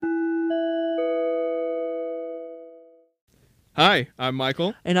Hi, I'm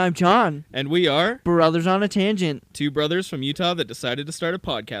Michael, And I'm John, and we are Brothers on a Tangent. two brothers from Utah that decided to start a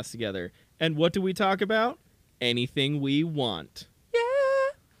podcast together. And what do we talk about? Anything we want. Yeah!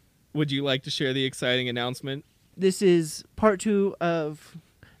 Would you like to share the exciting announcement? This is part 2 of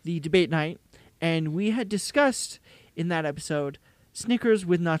the debate night, and we had discussed in that episode Snickers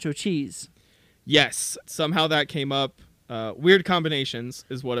with nacho cheese. Yes, somehow that came up. Weird combinations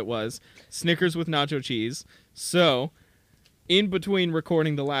is what it was. Snickers with nacho cheese. So, in between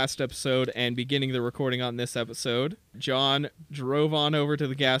recording the last episode and beginning the recording on this episode, John drove on over to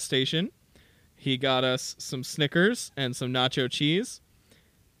the gas station. He got us some Snickers and some nacho cheese,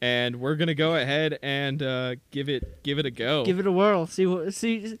 and we're gonna go ahead and give it a go. Give it a whirl.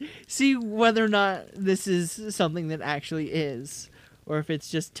 See whether or not this is something that actually is, or if it's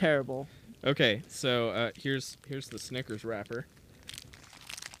just terrible. Okay, so here's the Snickers wrapper.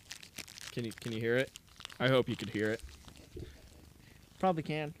 Can you hear it? I hope you could hear it. Probably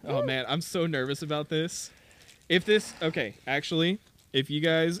can. Oh man, I'm so nervous about this. If you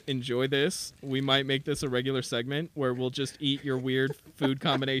guys enjoy this, we might make this a regular segment where we'll just eat your weird food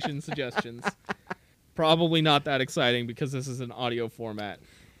combination suggestions. Probably not that exciting because this is an audio format.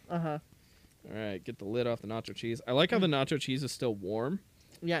 Uh-huh. All right, get the lid off the nacho cheese. I like how the nacho cheese is still warm.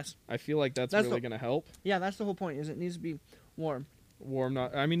 Yes. I feel like that's really going to help. Yeah, that's the whole point, is it needs to be warm.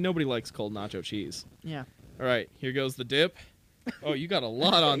 Nobody likes cold nacho cheese. Yeah. All right, here goes the dip. Oh, you got a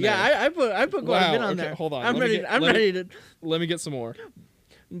lot on there. Yeah, I put quite a bit on okay, there. Hold on. I'm ready to Let me get some more.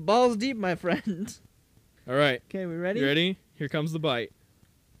 balls deep, my friend. All right. Okay, we ready? You ready? Here comes the bite.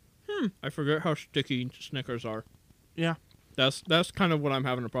 I forget how sticky Snickers are. Yeah. That's kind of what I'm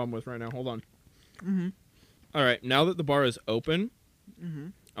having a problem with right now. Hold on. Mm-hmm. All right, now that the bar is open, Mm-hmm.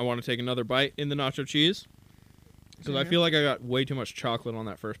 I want to take another bite in the nacho cheese because I feel like I got way too much chocolate on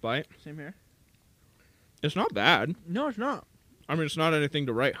that first bite. Same here. It's not bad. No, it's not. I mean, it's not anything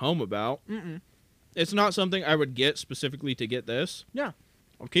to write home about. Mm-mm. It's not something I would get specifically to get this. Yeah.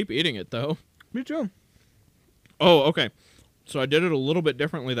 I'll keep eating it, though. Me too. Oh, okay. So I did it a little bit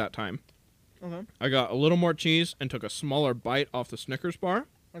differently that time. Okay. I got a little more cheese and took a smaller bite off the Snickers bar.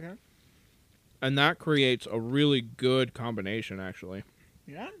 Okay. And that creates a really good combination, actually.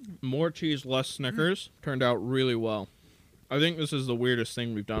 Yeah? More cheese, less Snickers turned out really well. I think this is the weirdest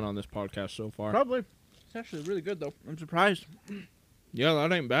thing we've done on this podcast so far. Probably. It's actually really good, though. I'm surprised. Yeah,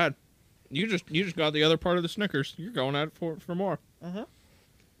 that ain't bad. You just got the other part of the Snickers. You're going at it for more. Uh-huh.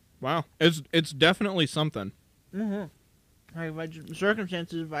 Wow. It's definitely something. Mm-hmm.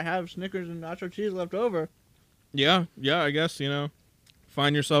 Circumstances, if I have Snickers and nacho cheese left over. Yeah, I guess,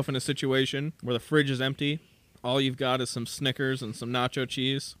 find yourself in a situation where the fridge is empty. All you've got is some Snickers and some nacho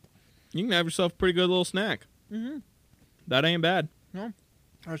cheese. You can have yourself a pretty good little snack. Mm-hmm. That ain't bad. No.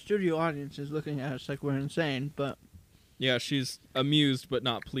 Our studio audience is looking at us like we're insane, but... Yeah, she's amused but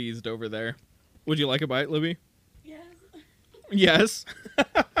not pleased over there. Would you like a bite, Libby? Yes.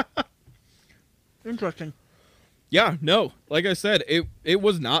 Interesting. Yeah, no. Like I said, it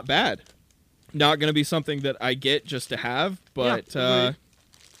was not bad. Not going to be something that I get just to have, but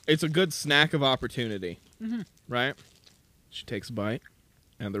it's a good snack of opportunity. Mm-hmm. Right? She takes a bite,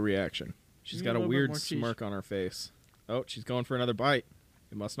 and the reaction. She's got a weird smirk on her face. Oh, she's going for another bite.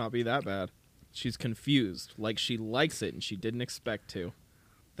 It must not be that bad. She's confused, like she likes it and she didn't expect to.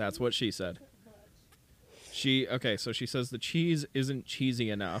 That's what she said. So she says the cheese isn't cheesy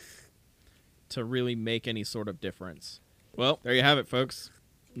enough to really make any sort of difference. Well, there you have it, folks.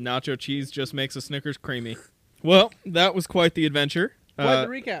 Nacho cheese just makes a Snickers creamy. Well, that was quite the adventure. Quite the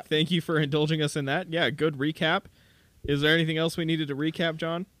recap. Thank you for indulging us in that. Yeah, good recap. Is there anything else we needed to recap,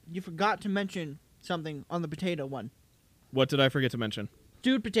 John? You forgot to mention something on the potato one. What did I forget to mention?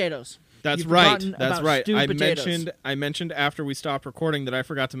 Stewed potatoes. That's You've right. forgotten That's about right. stewed potatoes. I mentioned after we stopped recording that I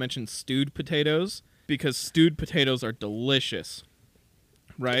forgot to mention stewed potatoes because stewed potatoes are delicious.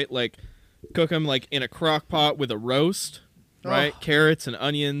 Right? Like cook them like in a crock pot with a roast, right? Oh. Carrots and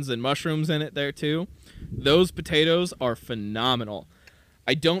onions and mushrooms in it there too. Those potatoes are phenomenal.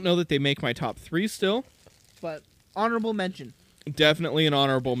 I don't know that they make my top 3 still, but honorable mention. Definitely an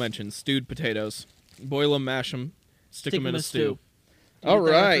honorable mention. Stewed potatoes. Boil them, mash them, stick them in a stew. All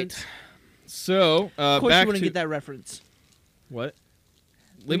right. So, of course back you wouldn't to... get that reference. What?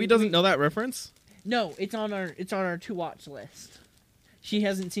 Libby doesn't know that reference? No, it's on our to-watch list. She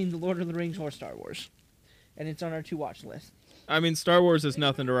hasn't seen The Lord of the Rings or Star Wars. And it's on our to-watch list. I mean, Star Wars is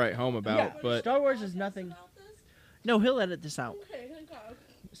nothing to write home about, but... Star Wars is nothing... No, he'll edit this out. Okay, thank God.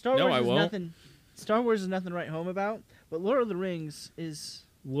 Star Wars I is won't. nothing... Star Wars is nothing to write home about, but Lord of the Rings is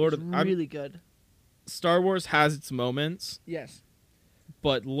really good. Star Wars has its moments, Yes.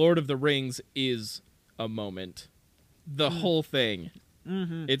 but Lord of the Rings is a moment. The whole thing.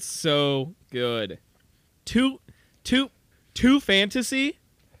 Mm-hmm. It's so good. Too fantasy.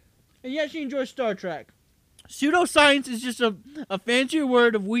 And yet she enjoys Star Trek. Pseudoscience is just a fancier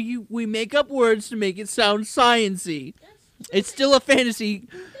word of we make up words to make it sound science-y. It's still a fantasy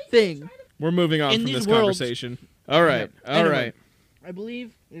thing. We're moving on In from these this worlds- conversation. All right. Yeah. All Anyway. right. I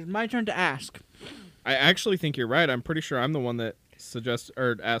believe it's my turn to ask. I actually think you're right. I'm pretty sure I'm the one that suggests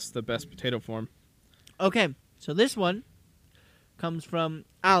or asked the best potato form. Okay, so this one comes from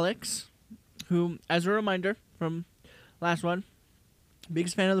Alex, who, as a reminder from last one,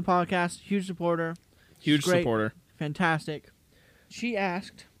 biggest fan of the podcast, huge supporter, Huge great, supporter. fantastic. She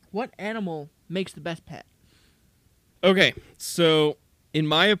asked, what animal makes the best pet? Okay, so in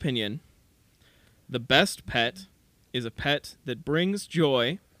my opinion, the best pet is a pet that brings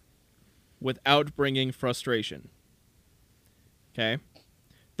joy without bringing frustration. Okay?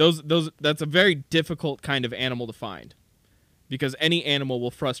 That's a very difficult kind of animal to find because any animal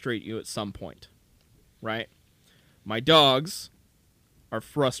will frustrate you at some point. Right? My dogs are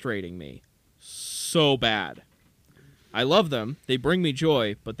frustrating me so bad. I love them. They bring me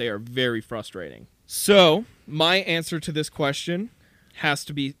joy, but they are very frustrating. So, my answer to this question has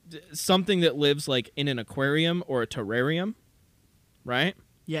to be something that lives like in an aquarium or a terrarium, right?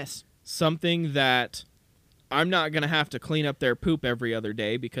 Yes. Something that I'm not going to have to clean up their poop every other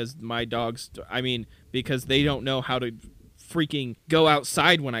day because my dogs, because they don't know how to freaking go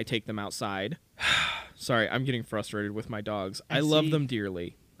outside when I take them outside. Sorry, I'm getting frustrated with my dogs. I love them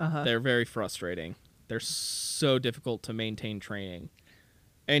dearly. Uh-huh. They're very frustrating. They're so difficult to maintain training.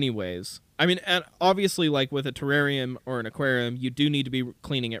 Anyways, and obviously, like with a terrarium or an aquarium, you do need to be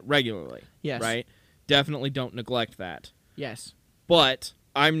cleaning it regularly. Yes. Right? Definitely don't neglect that. Yes. But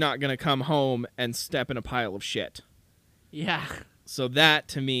I'm not going to come home and step in a pile of shit. Yeah. So that,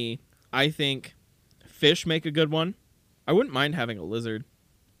 to me, I think fish make a good one. I wouldn't mind having a lizard.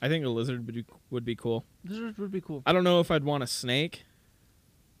 I think a lizard would be cool. Lizards would be cool. I don't know if I'd want a snake.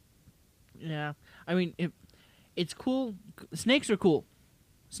 Yeah. It's cool. Snakes are cool.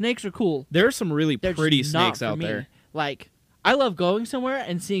 Snakes are cool. There are some really They're pretty just not snakes for out me. there. Like, I love going somewhere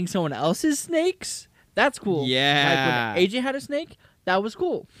and seeing someone else's snakes. That's cool. Yeah. Like when AJ had a snake, that was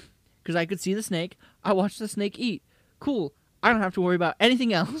cool. Because I could see the snake. I watched the snake eat. Cool. I don't have to worry about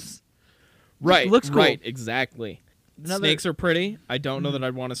anything else. Right. Looks cool. Right. Exactly. Snakes are pretty. I don't know Mhm. that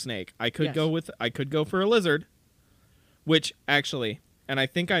I'd want a snake. I could Yes. go for a lizard, which actually, and I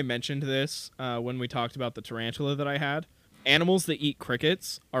think I mentioned this when we talked about the tarantula that I had. Animals that eat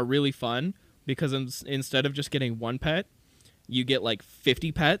crickets are really fun because instead of just getting one pet, you get like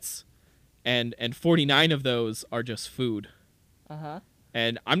 50 pets, and 49 of those are just food. Uh-huh.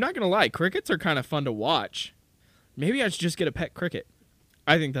 And I'm not gonna lie, crickets are kind of fun to watch. Maybe I should just get a pet cricket.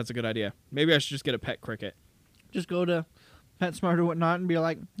 I think that's a good idea. Maybe I should just get a pet cricket. Just go to PetSmart or whatnot and be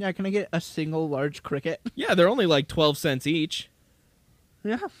like, yeah, can I get a single large cricket? Yeah, they're only like 12 cents each.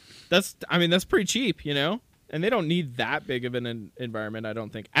 Yeah. That's pretty cheap, you know? And they don't need that big of an environment, I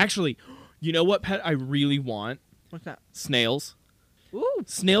don't think. Actually, you know what pet I really want? What's that? Snails. Ooh.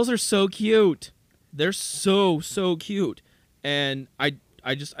 Snails are so cute. They're so cute. And I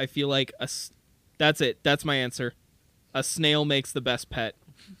feel like that's it. That's my answer. A snail makes the best pet.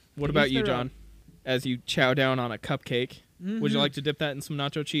 What about Each you, their John? own. As you chow down on a cupcake, would you Mhm. like to dip that in some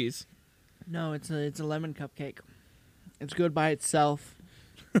nacho cheese? No, it's a lemon cupcake. It's good by itself.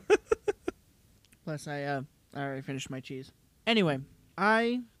 Plus, I already finished my cheese. Anyway,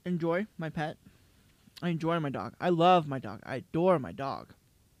 I enjoy my pet. I enjoy my dog. I love my dog. I adore my dog.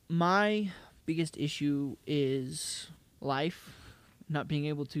 My biggest issue is life, not being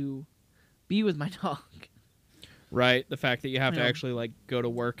able to be with my dog. Right, the fact that you have to Yeah. actually like go to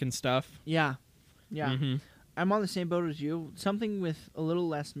work and stuff. Yeah. Mm-hmm. I'm on the same boat as you. Something with a little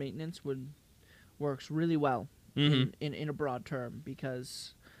less maintenance works really well Mm-hmm. in a broad term,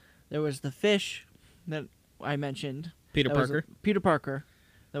 because there was the fish that I mentioned. Peter that was Parker. Peter Parker,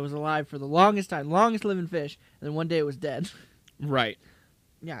 that was alive for the longest time, longest living fish, and then one day it was dead. Right.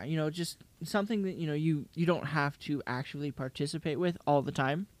 Yeah, just something that you don't have to actually participate with all the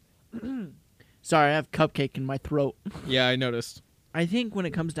time. Sorry, I have cupcake in my throat. Yeah, I noticed. I think when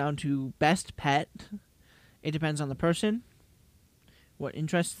it comes down to best pet, it depends on the person, what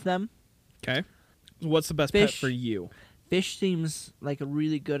interests them. Okay. What's the best pet Fish. for you? Fish seems like a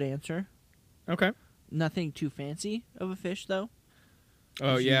really good answer. Okay. Nothing too fancy of a fish though.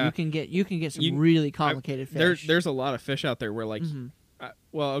 Oh 'Cause yeah. you can get some You- really complicated fish. There's a lot of fish out there where like Mhm.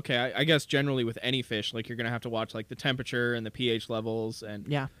 well, okay, I guess generally with any fish, like you're gonna have to watch like the temperature and the pH levels and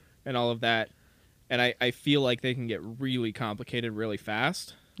Yeah. all of that. And I feel like they can get really complicated really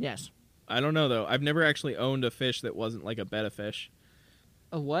fast. Yes. I don't know though. I've never actually owned a fish that wasn't like a betta fish.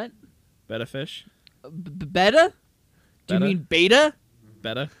 A what? Betta fish? Beta? Do you Betta? mean beta?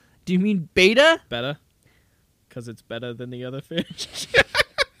 Betta? Do you mean beta? Betta? Because it's better than the other fish.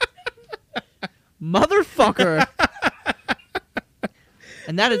 Motherfucker.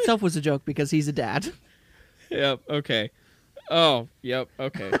 And that itself was a joke because he's a dad. Yep. Okay. Oh. Yep.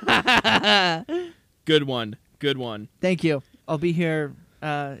 Okay. Good one. Good one. Thank you. I'll be here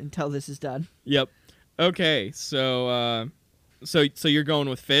until this is done. Yep. Okay. So you're going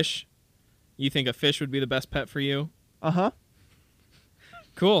with fish. You think a fish would be the best pet for you? Uh-huh.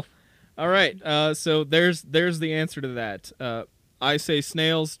 Cool. All right. So there's the answer to that. I say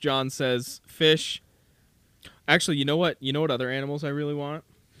snails. John says fish. Actually, you know what? You know what other animals I really want?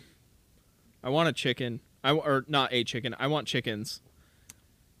 I want a chicken. Or not a chicken. I want chickens.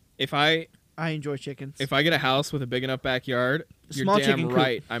 If I enjoy chickens. If I get a house with a big enough backyard, Small you're damn chicken coop.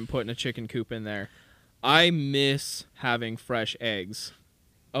 right I'm putting a chicken coop in there. I miss having fresh eggs.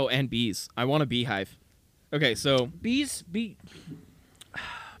 Oh, and bees. I want a beehive. Okay, so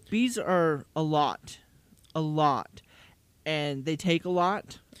Bees are a lot, and they take a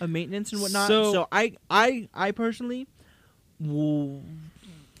lot of maintenance and whatnot. So- So I personally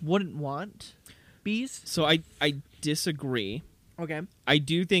wouldn't want bees. so I disagree. Okay. I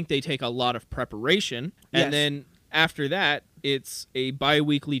do think they take a lot of preparation, and Yes. then after that, it's a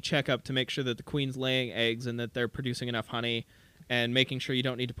bi-weekly checkup to make sure that the queen's laying eggs and that they're producing enough honey, and making sure you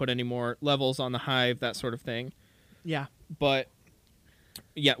don't need to put any more levels on the hive, that sort of thing. Yeah. But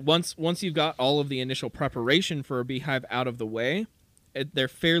yeah, once you've got all of the initial preparation for a beehive out of the way, they're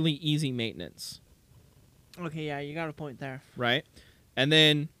fairly easy maintenance, Okay. Yeah, you got a point there. right? And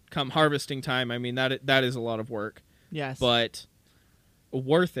then come harvesting time, I mean that is a lot of work, Yes. but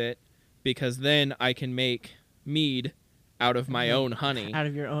worth it, because then I can make mead out of my own honey. out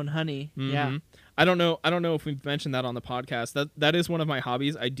of your own honey. Yeah. Mhm. I don't know if we've mentioned that on the podcast. That is one of my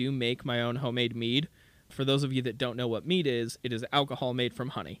hobbies. I do make my own homemade mead. For those of you that don't know what mead is, it is alcohol made from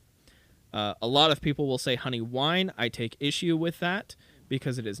honey. A lot of people will say honey wine. I take issue with that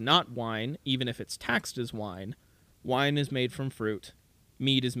because it is not wine, even if it's taxed as wine. Wine is made from fruit.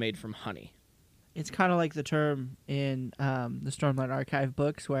 Mead is made from honey. It's kind of like the term in the Stormlight Archive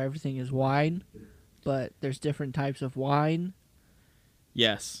books where everything is wine, but there's different types of wine.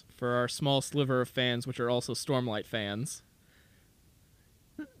 Yes, for our small sliver of fans, which are also Stormlight fans.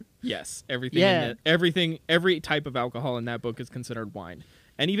 Yes, everything. Yeah. Every type of alcohol in that book is considered wine,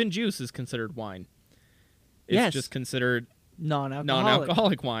 and even juice is considered wine. It's Yes. just considered Non-alcoholic.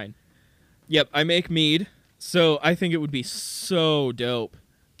 non-alcoholic wine. Yep, I make mead, so I think it would be so dope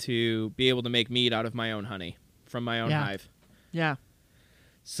to be able to make mead out of my own honey from my own Yeah. hive. Yeah.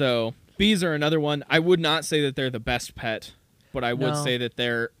 So bees are another one. I would not say that they're the best pet, but I would No. say that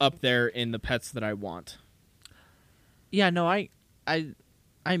they're up there in the pets that I want. Yeah. No, I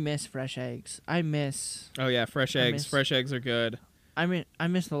miss fresh eggs. I miss Oh yeah, fresh I eggs. miss- Fresh eggs are good. I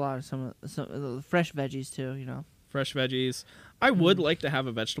miss a lot of some of the fresh veggies too. You know. Fresh veggies. I would Mm. like to have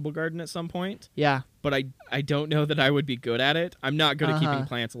a vegetable garden at some point, Yeah. but I don't know that I would be good at it. I'm not good at keeping Uh-huh.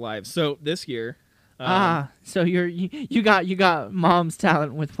 plants alive. So this year, So you got mom's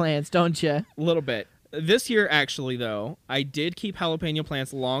talent with plants, don't you? a little bit. This year, actually, though, I did keep jalapeno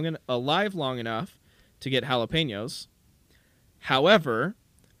plants alive long enough to get jalapenos. However,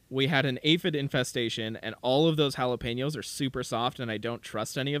 we had an aphid infestation, and all of those jalapenos are super soft, and I don't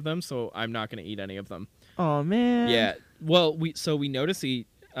trust any of them, so I'm not going to eat any of them. Oh man. Yeah. Well, we noticed the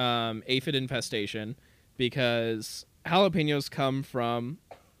aphid infestation because jalapenos come from,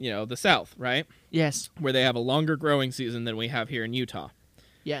 the south, right? Yes. Where they have a longer growing season than we have here in Utah.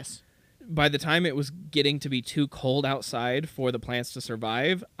 Yes. By the time it was getting to be too cold outside for the plants to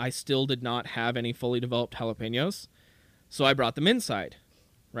survive, I still did not have any fully developed jalapenos. So I brought them inside,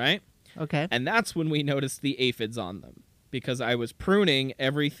 right? Okay. And that's when we noticed the aphids on them, because I was pruning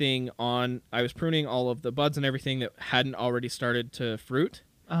all of the buds and everything that hadn't already started to fruit,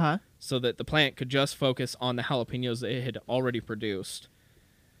 Uh-huh. so that the plant could just focus on the jalapenos that it had already produced.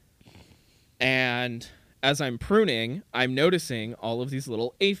 And as I'm pruning, I'm noticing all of these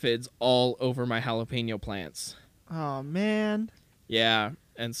little aphids all over my jalapeno plants. Oh man. Yeah,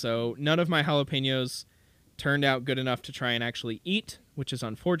 and so none of my jalapenos turned out good enough to try and actually eat, which is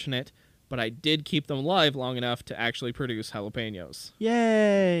unfortunate, but I did keep them alive long enough to actually produce jalapenos.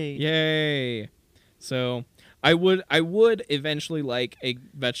 Yay. Yay! So I would eventually like a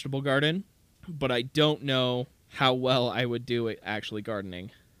vegetable garden, but I don't know how well I would do it actually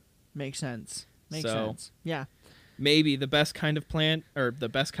gardening. Makes sense. Makes So- sense. Yeah. Maybe the best kind of plant or the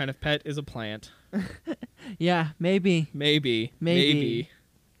best kind of pet is a plant. Yeah, maybe. Maybe. Maybe.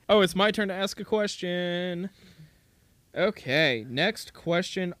 Oh, it's my turn to ask a question. Okay, next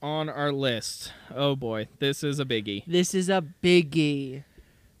question on our list. Oh boy, this is a biggie. This is a biggie.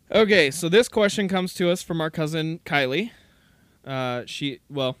 Okay, so this question comes to us from our cousin Kylie.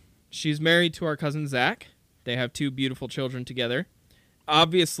 She's married to our cousin Zach. They have 2 beautiful children together.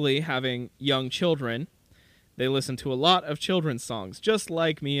 Obviously, having young children, they listen to a lot of children's songs, just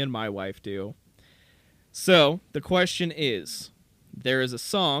like me and my wife do. So, the question is, there is a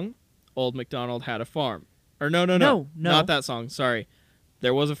song, Old MacDonald Had a Farm. Or no, not that song, sorry.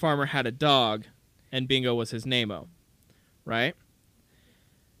 There was a farmer had a dog, and Bingo was his name-o. Right?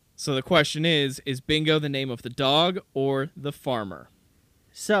 So the question is Bingo the name of the dog or the farmer?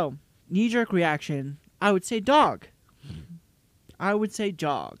 So, knee-jerk reaction, I would say dog. I would say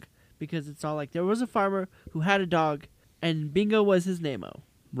dog. Because it's all like, there was a farmer who had a dog, and Bingo was his name-o.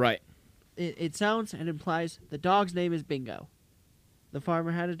 Right. It sounds and implies the dog's name is Bingo. The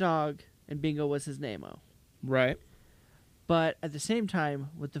farmer had a dog, and Bingo was his name-o. Right. But at the same time,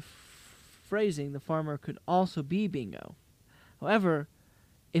 with the phrasing, the farmer could also be Bingo. However,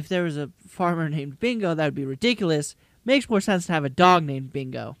 if there was a farmer named Bingo, that would be ridiculous. Makes more sense to have a dog named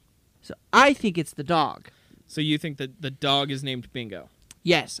Bingo. So I think it's the dog. So you think that the dog is named Bingo?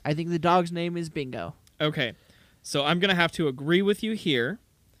 Yes, I think the dog's name is Bingo. Okay. So I'm going to have to agree with you here,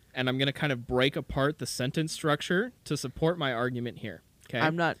 and I'm going to kind of break apart the sentence structure to support my argument here. Okay.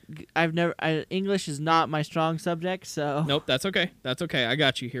 English is not my strong subject, so. Nope, that's okay. That's okay. I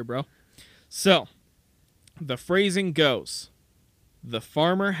got you here, bro. So, the phrasing goes, the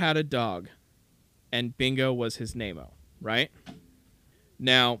farmer had a dog, and Bingo was his name-o, right?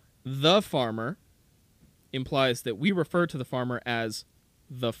 Now, the farmer implies that we refer to the farmer as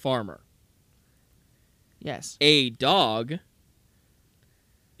the farmer. Yes. A dog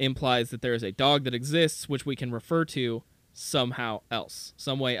implies that there is a dog that exists, which we can refer to somehow else,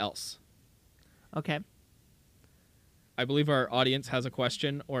 some way else. Okay. I believe our audience has a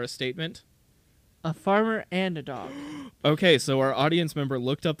question or a statement. A farmer and a dog. Okay, so our audience member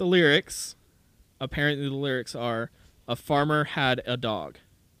looked up the lyrics. Apparently the lyrics are, a farmer had a dog.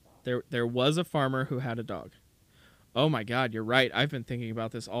 There was a farmer who had a dog. Oh my god, you're right. I've been thinking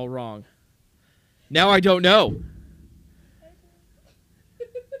about this all wrong. Now I don't know.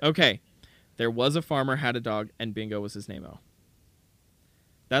 Okay. There was a farmer had a dog, and Bingo was his name-o.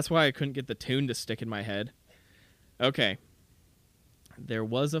 That's why I couldn't get the tune to stick in my head. Okay. There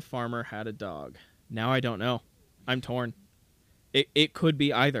was a farmer had a dog. Now I don't know. I'm torn. It could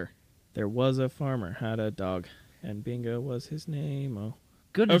be either. There was a farmer had a dog, and Bingo was his name-o.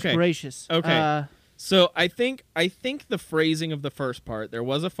 Goodness gracious. Okay. So I think the phrasing of the first part, there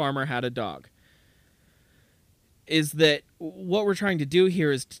was a farmer had a dog, is that what we're trying to do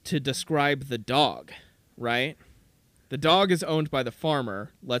here is to describe the dog, right? The dog is owned by the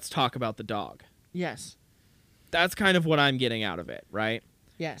farmer. Let's talk about the dog. Yes. That's kind of what I'm getting out of it, right?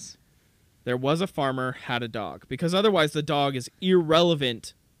 Yes. There was a farmer had a dog, because otherwise the dog is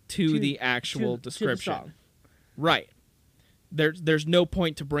irrelevant to the actual description. To the song. Right. There's no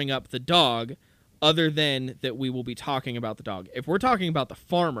point to bring up the dog other than that we will be talking about the dog. If we're talking about the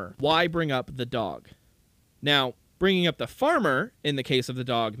farmer, why bring up the dog? Now, bringing up the farmer in the case of the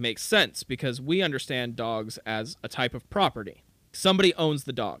dog makes sense because we understand dogs as a type of property. Somebody owns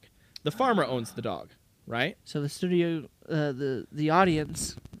the dog. The farmer owns the dog, right? So the studio, the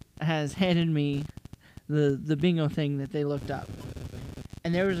audience has handed me the Bingo thing that they looked up.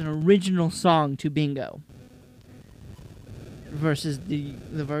 And there was an original song to Bingo versus the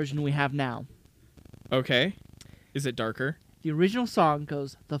version we have now. Okay. Is it darker? The original song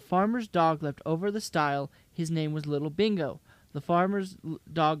goes, the farmer's dog left over the stile, his name was Little Bingo. The farmer's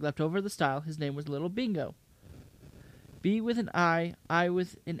dog left over the stile, his name was Little Bingo. B with an I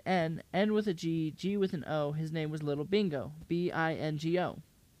with an N with a G with an O, his name was Little Bingo. B-I-N-G-O.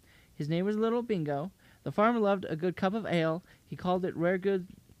 His name was Little Bingo. The farmer loved a good cup of ale, he called it Rare Good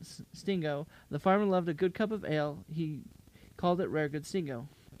Stingo. The farmer loved a good cup of ale, he called it Rare Good Stingo.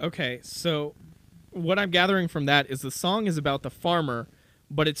 Okay, so what I'm gathering from that is the song is about the farmer,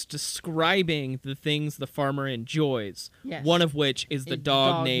 but it's describing the things the farmer enjoys. Yes. One of which is the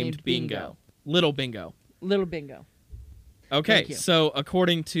dog named Bingo. Little Bingo. Little Bingo. Okay, so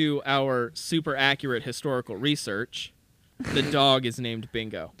according to our super accurate historical research, the dog is named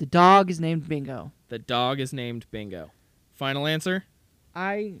Bingo. The dog is named Bingo. The dog is named Bingo. Final answer?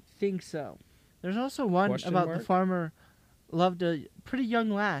 I think so. There's also one about the farmer loved a pretty young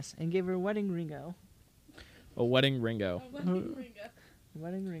lass and gave her a wedding ringo. A wedding Ringo.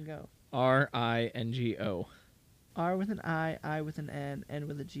 Wedding Ringo. R-I-N-G-O. R with an I with an N, N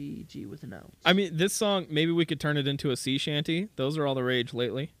with a G, G with an O. I mean, this song, maybe we could turn it into a sea shanty. Those are all the rage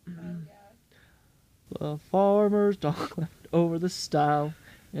lately. The farmer's dog left over the stile,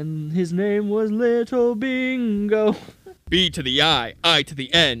 and his name was Little Bingo. B to the I to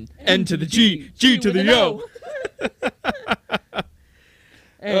the N, N to the G, G to the O.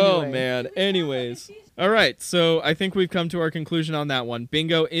 Oh, man. Anyways. All right, so I think we've come to our conclusion on that one.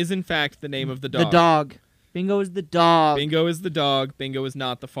 Bingo is, in fact, the name of the dog. The dog. Bingo is the dog. Bingo is the dog. Bingo is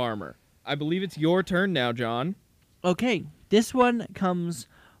not the farmer. I believe it's your turn now, John. Okay, this one comes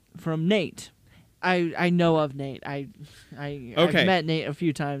from Nate. I know of Nate. I've met Nate a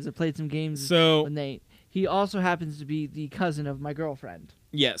few times. I played some games with Nate. He also happens to be the cousin of my girlfriend.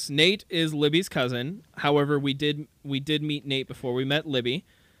 Yes, Nate is Libby's cousin. However, we did meet Nate before we met Libby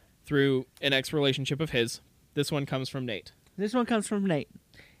through an ex-relationship of his. This one comes from Nate. This one comes from Nate.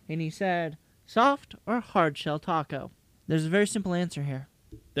 And he said, soft or hard shell taco? There's a very simple answer here.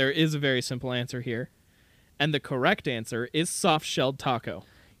 There is a very simple answer here. And the correct answer is soft-shelled taco.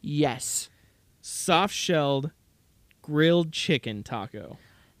 Yes. Soft-shelled grilled chicken taco.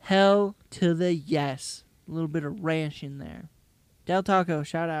 Hell to the yes. A little bit of ranch in there. Del Taco,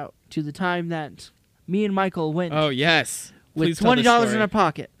 shout out to the time that me and Michael went. Oh, yes. With $20 in our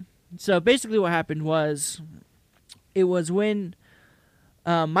pocket. So basically what happened was, it was when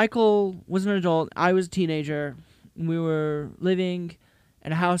Michael was an adult, I was a teenager, and we were living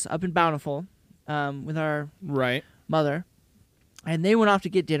in a house up in Bountiful with our mother. And they went off to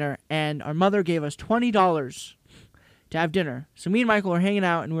get dinner, and our mother gave us $20 to have dinner. So me and Michael were hanging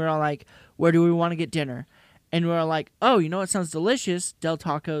out, and we were all like, where do we want to get dinner? And we were all like, oh, you know what sounds delicious? Del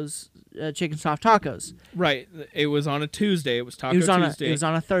Taco's chicken soft tacos. Right. It was on a Tuesday. It was Taco Tuesday. It was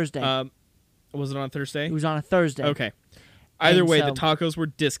on a Thursday. Was it on a Thursday? It was on a Thursday. Okay. Either way, the tacos were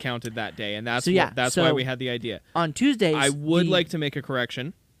discounted that day, and that's why we had the idea. On Tuesdays, I would like to make a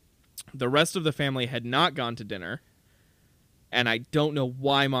correction. The rest of the family had not gone to dinner, and I don't know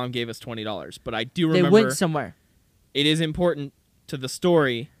why Mom gave us $20, but I do remember... They went somewhere. It is important to the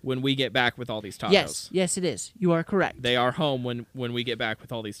story when we get back with all these tacos. Yes, it is. You are correct. They are home when we get back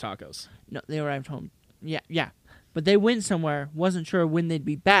with all these tacos. No, they arrived home. Yeah. But they went somewhere, wasn't sure when they'd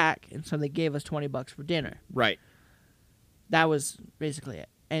be back, and so they gave us $20 for dinner. Right. That was basically it.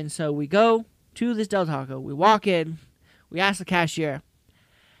 And so we go to this Del Taco. We walk in. We ask the cashier,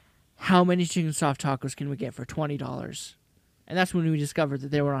 how many chicken soft tacos can we get for $20? And that's when we discovered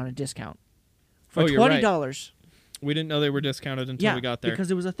that they were on a discount. For $20. Right. We didn't know they were discounted until we got there.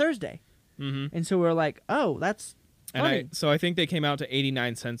 Because it was a Thursday. Mm-hmm. And so we were like, oh, that's funny. So I think they came out to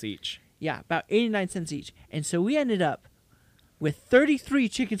 89 cents each. Yeah, about 89 cents each. And so we ended up with 33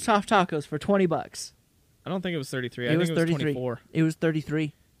 chicken soft tacos for $20. I don't think it was 33. I think it was 24. It was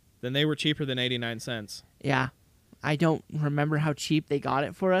 33. Then they were cheaper than 89 cents. Yeah. I don't remember how cheap they got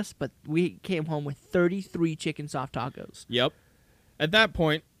it for us, but we came home with 33 chicken soft tacos. Yep. At that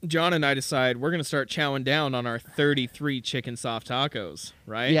point, John and I decide we're going to start chowing down on our 33 chicken soft tacos,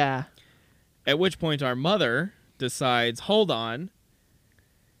 right? Yeah. At which point our mother decides, hold on,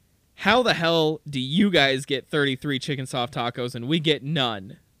 how the hell do you guys get 33 chicken soft tacos and we get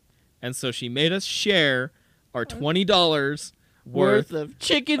none? And so she made us share our $20 worth of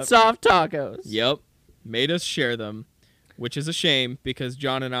chicken soft tacos. Yep. Made us share them, which is a shame because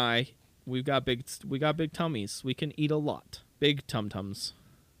John and I, we got big tummies. We can eat a lot. Big tum-tums.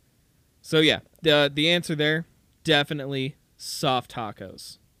 So yeah, the answer there, definitely soft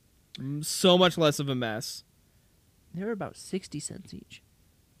tacos. So much less of a mess. They were about 60 cents each.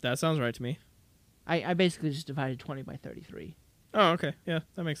 That sounds right to me. I basically just divided 20 by 33. Oh, okay. Yeah,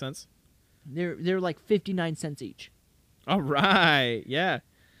 that makes sense. They're like 59 cents each. All right. Yeah.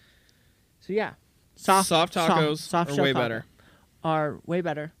 So yeah. Soft tacos are way better. Are way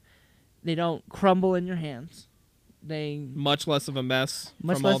better. They don't crumble in your hands. They much less of a mess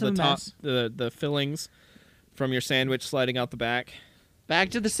from all the the fillings from your sandwich sliding out the back. Back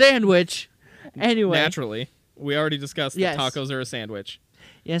to the sandwich. Anyway. Naturally. We already discussed that tacos are a sandwich.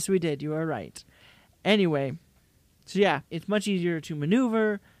 Yes, we did. You are right. Anyway. So yeah, it's much easier to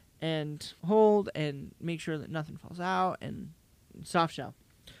maneuver and hold and make sure that nothing falls out, and soft shell.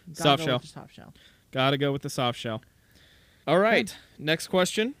 Soft shell. Gotta go with the soft shell. All right. Okay. Next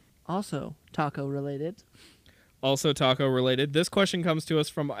question. Also taco related. This question comes to us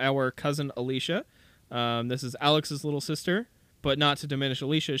from our cousin Alicia. This is Alex's little sister, but not to diminish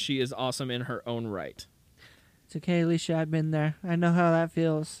Alicia. She is awesome in her own right. It's okay, Alicia. I've been there. I know how that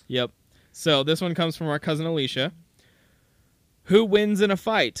feels. Yep. So this one comes from our cousin Alicia. Who wins in a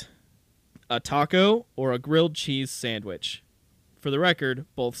fight? A taco or a grilled cheese sandwich? For the record,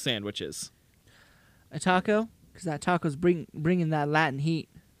 both sandwiches. A taco Because that taco's bringing that Latin heat.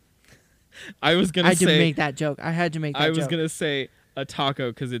 I was gonna I had to say make that joke. I had to make that joke. I was gonna say a taco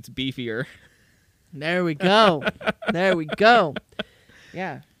because it's beefier. There we go. There we go.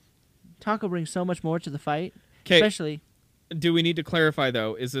 Yeah. Taco brings so much more to the fight. Okay. Especially. Do we need to clarify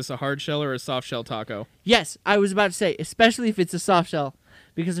though? Is this a hard shell or a soft shell taco? Yes, I was about to say, especially if it's a soft shell.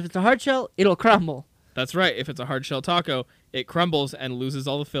 Because if it's a hard shell, it'll crumble. That's right. If it's a hard shell taco, it crumbles and loses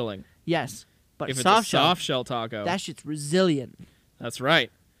all the filling. Yes. But If it's soft a soft shell taco, that shit's resilient. that's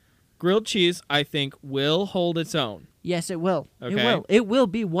right. Grilled cheese, I think, will hold its own. Yes, it will. Okay. It will. It will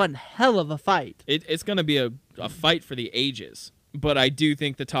be one hell of a fight. It's going to be a fight for the ages. But I do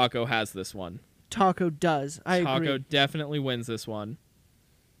think the taco has this one. Taco does. I Taco agree. definitely wins this one.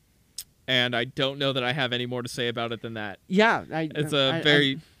 And I don't know that I have any more to say about it than that. Yeah. It's a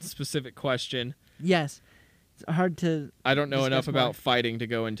very specific question. yes. It's hard to. I don't know discuss enough more. about fighting to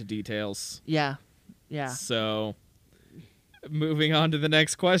go into details. Yeah. Yeah. So, moving on to the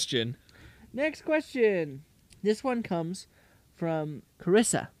next question. Next question. This one comes from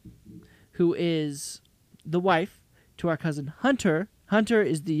Carissa, who is the wife to our cousin Hunter. Hunter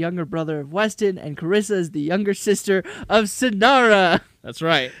is the younger brother of Weston, and Carissa is the younger sister of Sonara. That's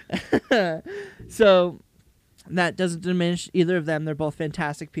right. So that doesn't diminish either of them. They're both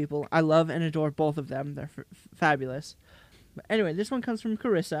fantastic people. I love and adore both of them. They're fabulous. But anyway, this one comes from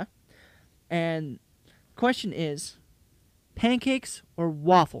Carissa. And question is, pancakes or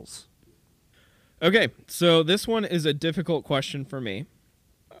waffles? Okay, so this one is a difficult question for me.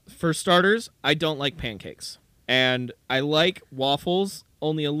 For starters, I don't like pancakes. And I like waffles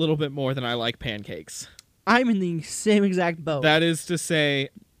only a little bit more than I like pancakes. I'm in the same exact boat. That is to say,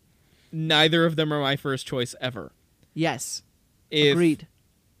 neither of them are my first choice ever. Yes. If, Agreed.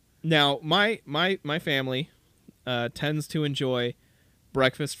 Now, my family tends to enjoy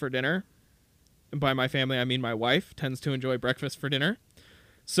breakfast for dinner. And by my family, I mean my wife tends to enjoy breakfast for dinner.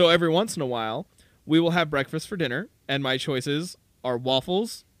 So every once in a while, we will have breakfast for dinner, and my choices are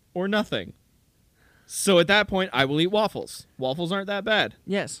waffles or nothing. So at that point, I will eat waffles. Waffles aren't that bad.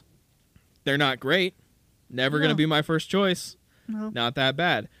 Yes. They're not great. Never going to No. be my first choice. No. Not that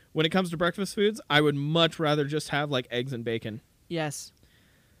bad. When it comes to breakfast foods, I would much rather just have like eggs and bacon. Yes.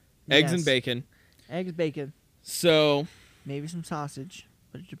 Eggs and Yes. bacon. Eggs, bacon. So, Maybe some sausage,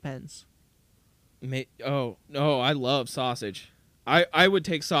 but it depends. oh, no, I love sausage. I would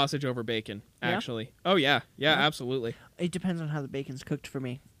take sausage over bacon, Yeah? actually. Oh, yeah. Yeah, Yeah. absolutely. It depends on how the bacon's cooked for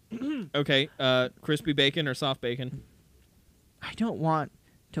me. Okay, crispy bacon or soft bacon? I don't want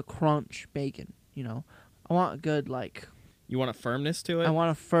to crunch bacon, you know. I want a good, like, You want a firmness to it? I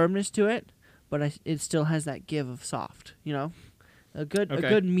want a firmness to it, but it still has that give of soft, you know. A good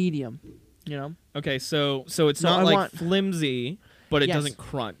Okay. medium, you know. Okay, so it's So not I like want- flimsy, but it Yes. doesn't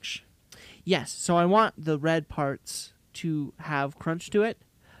crunch. Yes, so I want the red parts to have crunch to it,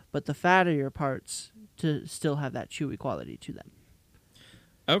 but the fattier parts to still have that chewy quality to them.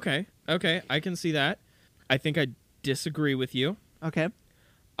 Okay, I can see that. I think I disagree with you. Okay.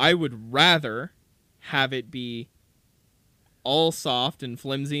 I would rather have it be all soft and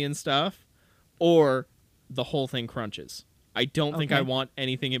flimsy and stuff, or the whole thing crunches. I don't think I Okay. want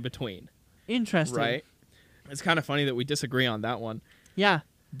anything in between. Interesting. Right? It's kind of funny that we disagree on that one. Yeah.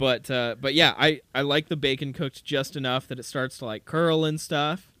 But yeah, I like the bacon cooked just enough that it starts to like curl and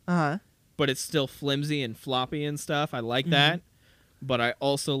stuff, Uh-huh. but it's still flimsy and floppy and stuff. I like that. But I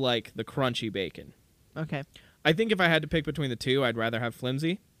also like the crunchy bacon. Okay. I think if I had to pick between the two, I'd rather have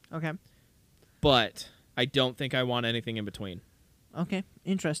flimsy, Okay. but I don't think I want anything in between. Okay.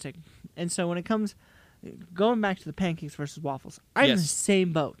 Interesting. And so when it comes going back to the pancakes versus waffles, I'm in the Yes.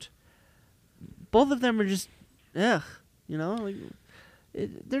 same boat. Both of them are just ugh, you know, like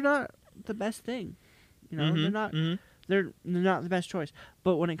they're not the best thing. You know, they're not they're not the best choice.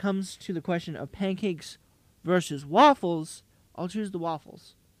 But when it comes to the question of pancakes versus waffles, I'll choose the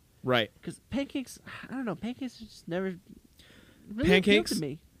waffles. Right. Because pancakes, I don't know, pancakes just never really Pancakes? appealed to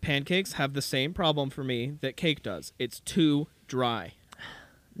me. Pancakes have the same problem for me that cake does. It's too dry.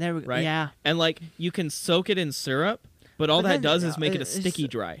 There we go. Right? Yeah. And like you can soak it in syrup, but all But that then, does is make it a it's- sticky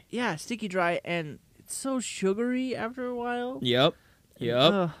dry. Yeah, sticky dry, and it's so sugary after a while. Yep.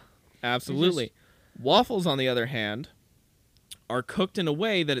 Ugh. Absolutely. Waffles, on the other hand, are cooked in a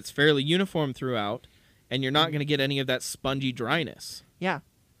way that it's fairly uniform throughout, and you're not going to get any of that spongy dryness. Yeah.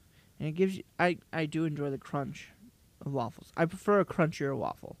 And it gives you I do enjoy the crunch of waffles. I prefer a crunchier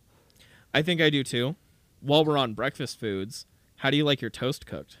waffle. I think I do too. While we're on breakfast foods, how do you like your toast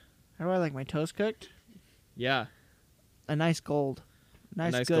cooked? How do I like my toast cooked? Yeah. A nice gold.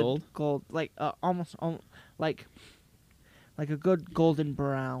 nice good gold? like almost like a good golden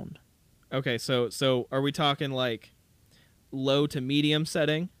brown. Okay, so are we talking like low to medium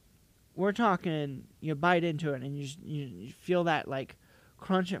setting? We're talking you bite into it and you feel that like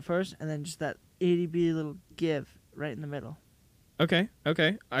crunch at first, and then just that itty bitty little give right in the middle. Okay.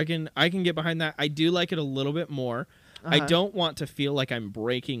 I can get behind that. I do like it a little bit more. I Uh-huh. don't want to feel like I'm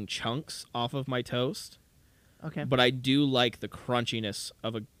breaking chunks off of my toast, Okay. but I do like the crunchiness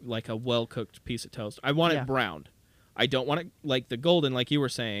of a well-cooked piece of toast. I want Yeah. it browned. I don't want it like the golden like you were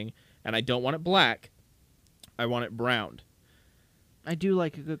saying, and I don't want it black. I want it browned. I do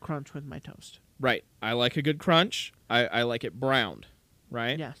like a good crunch with my toast. Right. I like a good crunch. I like it browned,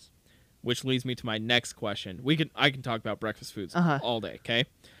 right? Yes. Which leads me to my next question. I can talk about breakfast foods Uh-huh. all day, okay?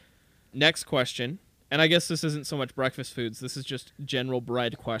 Next question, and I guess this isn't so much breakfast foods, this is just general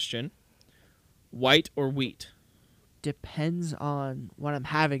bread question. White or wheat? Depends on what I'm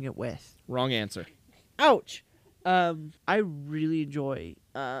having it with. Wrong answer. Ouch. I really enjoy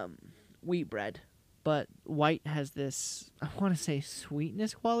wheat bread, but white has this, I want to say,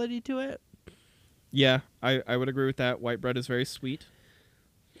 sweetness quality to it. Yeah, I would agree with that. White bread is very sweet.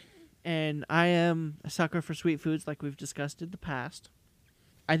 And I am a sucker for sweet foods, like we've discussed in the past.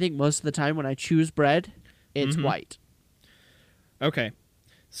 I think most of the time when I choose bread, it's Mhm. white. Okay.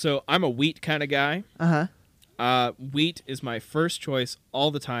 So I'm a wheat kind of guy. Uh-huh. Wheat is my first choice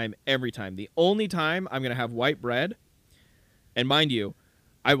all the time, every time. The only time I'm going to have white bread, and mind you,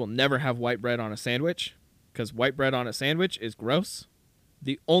 I will never have white bread on a sandwich, because white bread on a sandwich is gross.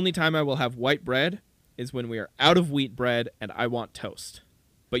 The only time I will have white bread is when we are out of wheat bread and I want toast.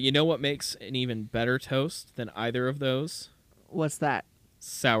 But you know what makes an even better toast than either of those? What's that?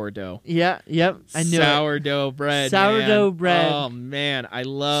 Sourdough. Yeah, yep. I knew it. Sourdough bread. Sourdough man. bread. Oh man, I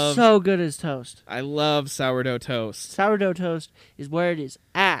love So good as toast. sourdough toast. Sourdough toast is where it is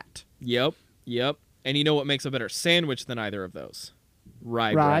at. Yep. And you know what makes a better sandwich than either of those?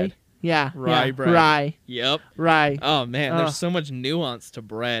 Rye Rye? bread. Yeah. Rye yeah. bread. Rye. Yep. Rye. Oh man, Ugh. there's so much nuance to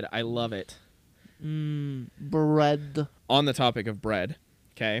bread. I love it. Bread. On the topic of bread,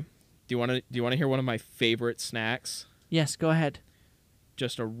 okay? Do you want to hear one of my favorite snacks? Yes, go ahead.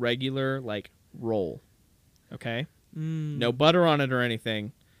 Just a regular like roll. Okay? Mm. No butter on it or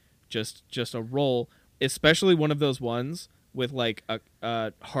anything. Just a roll, especially one of those ones with like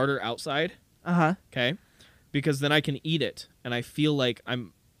a harder outside, Uh-huh. okay? Because then I can eat it and I feel like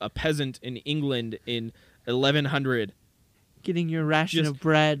I'm a peasant in England in 1100. Getting your ration Just- of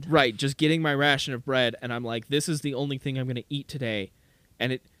bread. Right, just getting my ration of bread and I'm like, this is the only thing I'm going to eat today.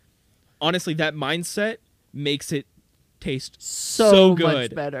 And it honestly, that mindset makes it taste So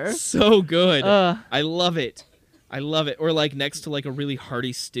good. much better. So good. Uh, I love it. Or like next to like a really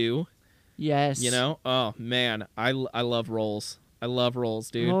hearty stew, yes. you know? Oh man, I love rolls. I love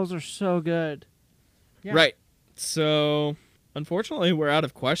rolls, dude. Rolls are so good. Yeah. Right. So, unfortunately, we're out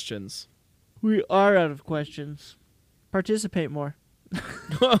of questions. We are out of questions. Participate more.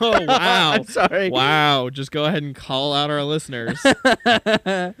 Oh, wow. I'm sorry. Wow, just go ahead and call out our listeners.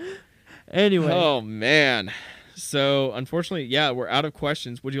 Anyway. Oh man. So, unfortunately, yeah, we're out of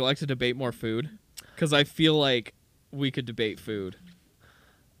questions. Would you like to debate more food? Cuz I feel like we could debate food.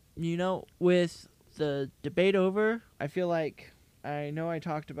 You know, with the debate over, I feel like I know I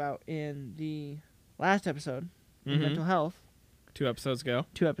talked about in the last episode, Mhm. mental health, 2 episodes ago.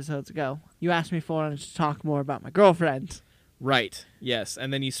 2 episodes ago. You asked me if I wanted to talk more about my girlfriend. Right. Yes.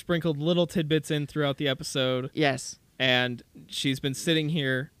 And then you sprinkled little tidbits in throughout the episode, Yes. and she's been sitting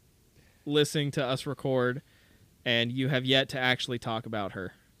here listening to us record, and you have yet to actually talk about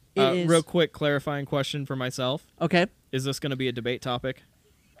her. It is- Real quick clarifying question for myself. Okay. Is this going to be a debate topic?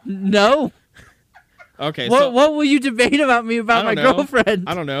 No. Okay. What will you debate about me about I my don't know. girlfriend?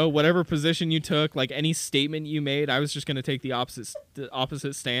 I don't know. Whatever position you took, like any statement you made, I was just going to take the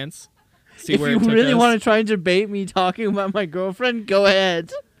opposite stance. See If where you it took really us. want to try and debate me talking about my girlfriend, go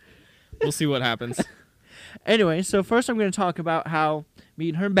ahead. We'll see what happens. Anyway, so first I'm going to talk about how me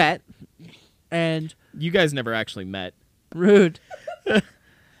and her met, and You guys never actually met. rude.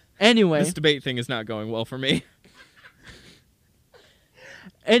 Anyway, This debate thing is not going well for me.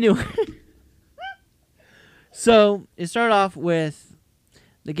 anyway. So it started off with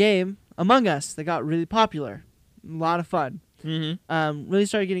the game Among Us that got really popular. A lot of fun. Mm-hmm. Really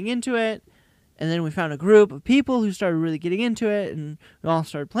started getting into it, and then we found a group of people who started really getting into it, and we all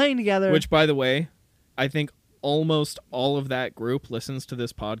started playing together. Which, by the way, I think almost all of that group listens to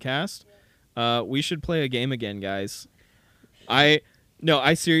this podcast. We should play a game again, guys. I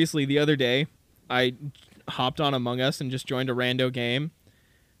seriously, the other day, I hopped on Among Us and just joined a rando game,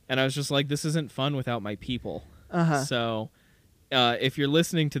 and I was just like, this isn't fun without my people. Uh-huh. So, if you're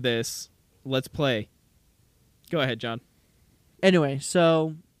listening to this, let's play. Go ahead, John. Anyway,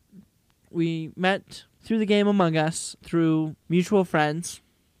 so we met through the game Among Us through mutual friends,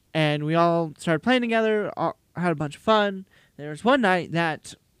 and we all started playing together, had a bunch of fun. There was one night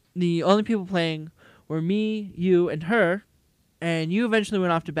that the only people playing were me, you, and her, and you eventually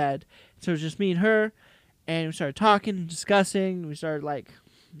went off to bed. So it was just me and her, and we started talking and discussing. We started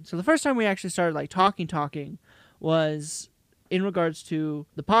so the first time we actually started talking was in regards to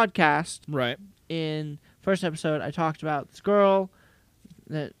the podcast. Right. In first episode, I talked about this girl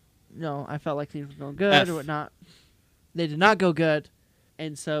that, I felt like things were going good or whatnot. They did not go good.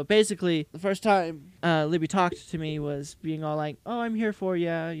 And so basically, the first time Libby talked to me was being all like, "Oh, I'm here for you,"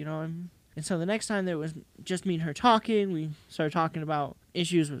 And so the next time there was just me and her talking. We started talking about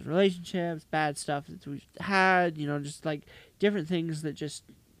issues with relationships, bad stuff that we had, just like different things that just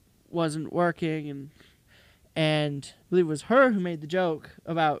wasn't working. And I believe it was her who made the joke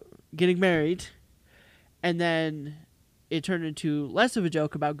about getting married. And then it turned into less of a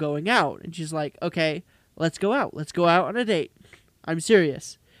joke about going out. And she's like, "Okay, let's go out. Let's go out on a date. I'm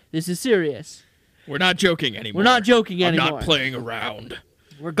serious. This is serious. We're not joking anymore. We're not joking anymore. I'm not playing around.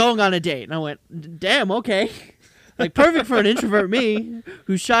 We're going on a date." And I went, "Damn, okay." Like, perfect for an introvert me,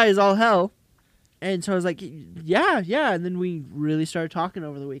 who's shy as all hell. And so I was like, yeah. And then we really started talking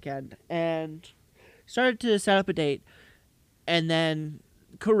over the weekend. And started to set up a date. And then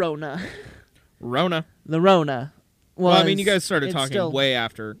Corona. Rona. The Rona. Well, I mean, you guys started talking way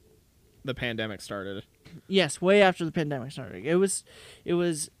after the pandemic started. Yes, way after the pandemic started. It was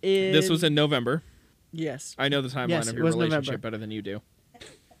in... This was in November. Yes. I know the timeline of your relationship better than you do.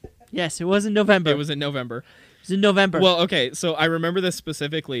 Yes, it was in November. It was in November. It was in November. Well, okay, so I remember this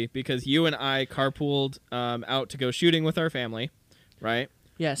specifically because you and I carpooled out to go shooting with our family, right?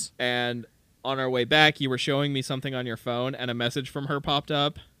 Yes. And on our way back, you were showing me something on your phone, and a message from her popped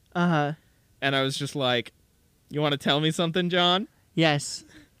up. Uh-huh. And I was just like, "You want to tell me something, John?" Yes,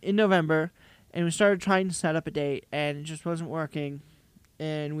 in November. And we started trying to set up a date, and it just wasn't working.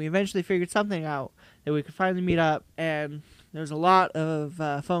 And we eventually figured something out that we could finally meet up. And there was a lot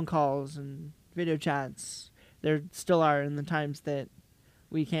of phone calls and video chats. There still are in the times that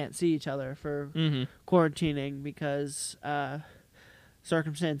we can't see each other for quarantining because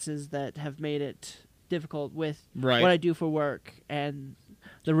circumstances that have made it difficult with what I do for work and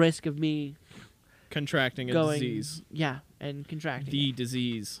the risk of me contracting a disease. Yeah, and contracting the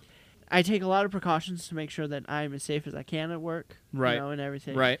disease. I take a lot of precautions to make sure that I'm as safe as I can at work, right? And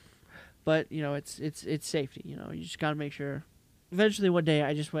everything, right? But it's safety. You just gotta make sure. Eventually, one day,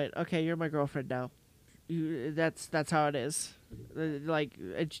 I just went, "Okay, you're my girlfriend now. That's how it is."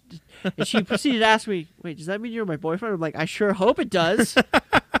 And she proceeded to ask me, "Wait, does that mean you're my boyfriend?" I'm like, "I sure hope it does."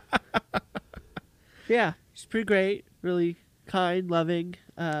 Yeah, she's pretty great, really kind, loving.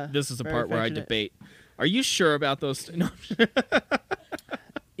 This is the part where I debate. Are you sure about those? No.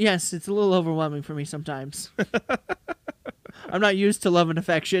 Yes, it's a little overwhelming for me sometimes. I'm not used to love and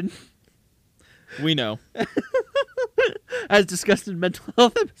affection. We know. As discussed in mental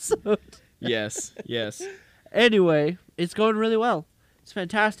health episode. Yes. Anyway, it's going really well. It's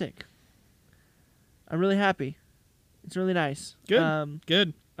fantastic. I'm really happy. It's really nice. Good.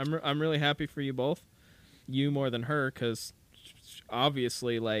 Good. I'm really happy for you both. You more than her, because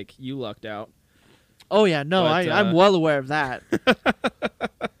obviously, you lucked out. Oh yeah, no, I'm well aware of that.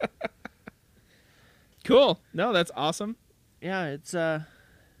 Cool. No, that's awesome. Yeah, it's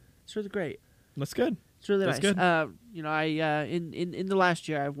really great. That's good. It's really nice. Good. I in the last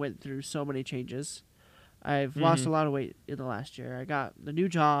year I've went through so many changes. I've lost a lot of weight in the last year. I got the new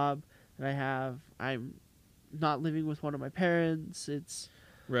job that I have. I'm not living with one of my parents. It's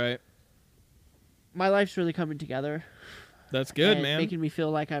right. My life's really coming together. That's good, man. Making me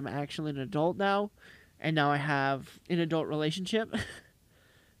feel like I'm actually an adult now, and now I have an adult relationship.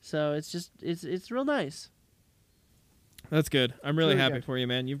 So it's real nice. That's good. I'm really happy for you,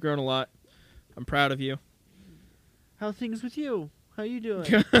 man. You've grown a lot. I'm proud of you. How are things with you? How you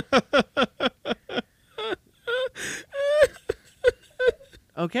doing?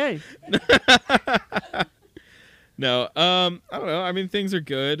 Okay. No, I don't know. I mean, things are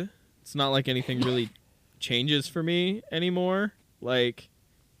good. It's not like anything really changes for me anymore.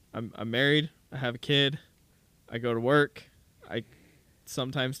 I'm married. I have a kid. I go to work. I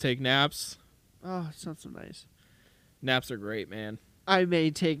sometimes take naps. Oh, it's not so nice. Naps are great, man. I may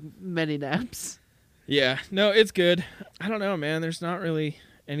take many naps. Yeah, no, it's good. I don't know, man. There's not really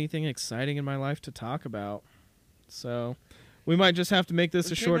anything exciting in my life to talk about. So we might just have to make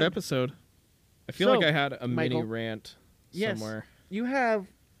this a short episode. I feel like I had a mini rant somewhere. You have,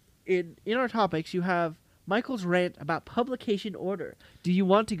 in our topics, you have Michael's rant about publication order. Do you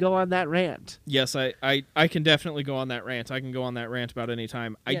want to go on that rant? Yes, I can definitely go on that rant. I can go on that rant about any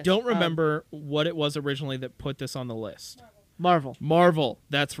time. I Yes, don't remember what it was originally that put this on the list. Marvel.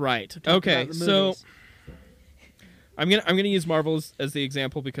 That's right. Talk Okay, about the so movies. I'm gonna use Marvel as the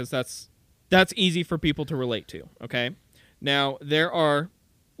example because that's easy for people to relate to. Okay, now there are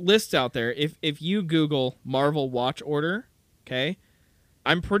lists out there. If you Google Marvel watch order, okay,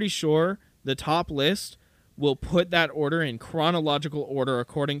 I'm pretty sure the top list will put that order in chronological order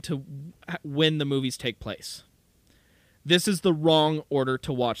according to when the movies take place. This is the wrong order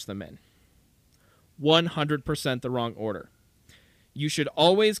to watch them in. 100% the wrong order. You should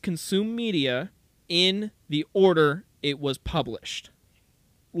always consume media in the order it was published.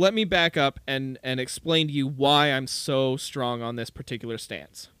 Let me back up and explain to you why I'm so strong on this particular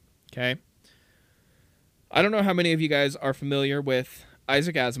stance. Okay? I don't know how many of you guys are familiar with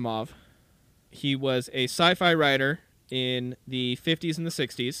Isaac Asimov. He was a sci-fi writer in the 50s and the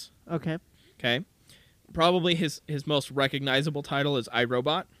 60s. Okay. Okay? Probably his most recognizable title is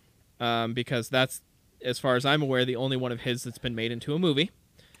iRobot, because that's, as far as I'm aware, the only one of his that's been made into a movie.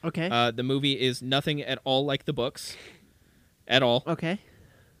 Okay. The movie is nothing at all like the books. At all. Okay.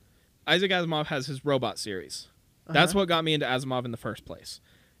 Isaac Asimov has his robot series. Uh-huh. That's what got me into Asimov in the first place.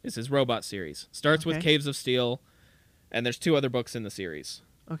 Is his robot series. Starts with Okay. Caves of Steel, and there's 2 other books in the series.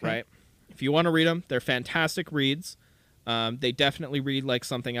 Okay. Right? If you want to read them, they're fantastic reads. They definitely read like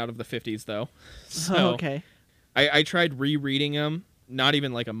something out of the 50s, though. So okay. I tried rereading them not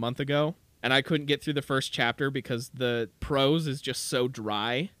even like a month ago, and I couldn't get through the first chapter because the prose is just so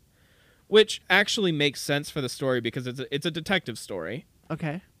dry, which actually makes sense for the story because it's a detective story.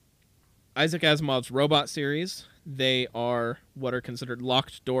 Okay. Isaac Asimov's robot series, they are what are considered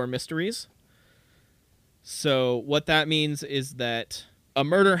locked door mysteries. So what that means is that a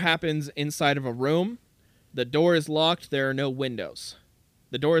murder happens inside of a room. The door is locked. There are no windows.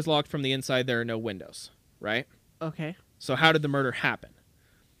 The door is locked from the inside. There are no windows, right? Okay. So how did the murder happen?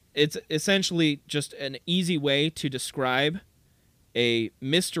 It's essentially just an easy way to describe a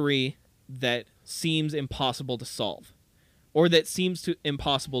mystery that seems impossible to solve, or that seems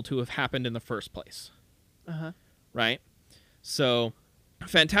impossible to have happened in the first place. Uh-huh. Right? So,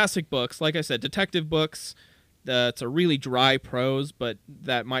 fantastic books. Like I said, detective books. It's a really dry prose, but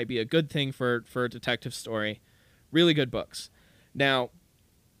that might be a good thing for a detective story. Really good books. Now,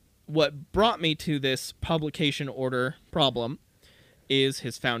 what brought me to this publication order problem is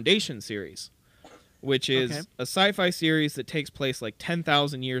his Foundation series, which is Okay. a sci-fi series that takes place like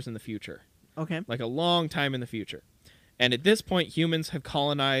 10,000 years in the future. Okay. Like a long time in the future. And at this point, humans have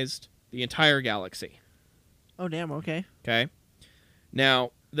colonized the entire galaxy. Oh, damn. Okay. Okay?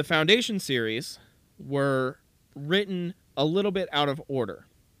 Now, the Foundation series were written a little bit out of order.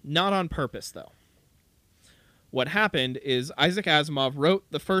 Not on purpose, though. What happened is Isaac Asimov wrote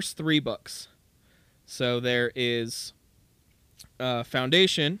the first 3 books. So there is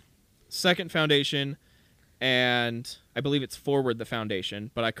Foundation, Second Foundation, and I believe it's Forward the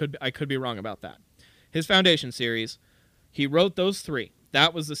Foundation, but I could be wrong about that. His Foundation series, he wrote those 3.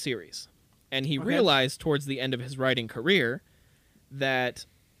 That was the series. And he Okay. realized towards the end of his writing career that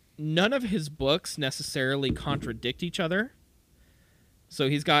none of his books necessarily contradict each other. So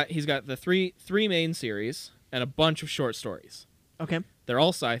he's got the three main series and a bunch of short stories. Okay. They're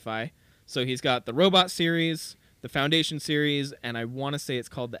all sci-fi. So he's got the Robot series, the Foundation series, and I want to say it's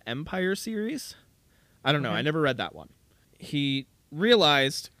called the Empire series. I don't know. Okay. I never read that one. He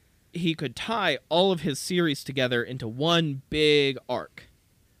realized he could tie all of his series together into one big arc.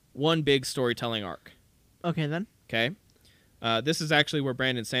 One big storytelling arc. Okay, then. Okay? This is actually where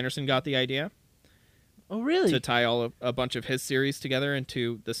Brandon Sanderson got the idea Oh, really? to tie a bunch of his series together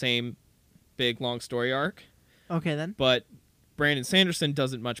into the same big, long story arc. Okay, then. But Brandon Sanderson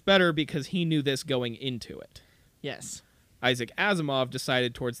does it much better because he knew this going into it. Yes. Isaac Asimov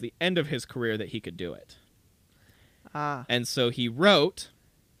decided towards the end of his career that he could do it. Ah. And so he wrote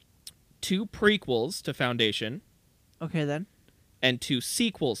 2 prequels to Foundation Okay, then. and 2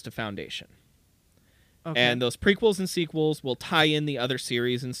 sequels to Foundation. Okay. And those prequels and sequels will tie in the other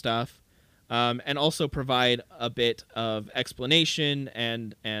series and stuff, and also provide a bit of explanation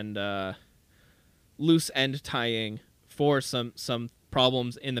and loose end tying for some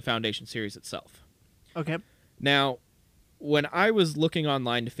problems in the Foundation series itself. Okay. Now, when I was looking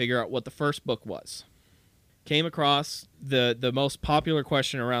online to figure out what the first book was, came across the most popular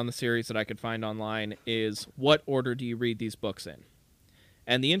question around the series that I could find online is, what order do you read these books in?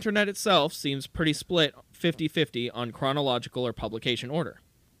 And the internet itself seems pretty split 50-50 on chronological or publication order.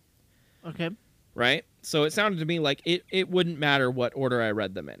 Okay. Right? So it sounded to me like it wouldn't matter what order I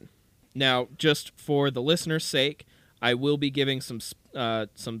read them in. Now, just for the listener's sake, I will be giving some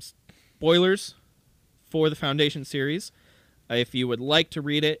spoilers for the Foundation series. If you would like to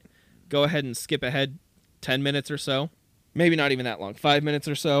read it, go ahead and skip ahead 10 minutes or so. Maybe not even that long. 5 minutes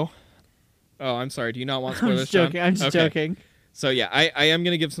or so. Oh, I'm sorry. Do you not want spoilers, John? I'm just joking. So, yeah, I am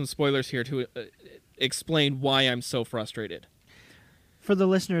going to give some spoilers here to explain why I'm so frustrated. For the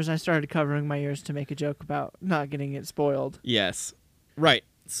listeners, I started covering my ears to make a joke about not getting it spoiled. Yes. Right.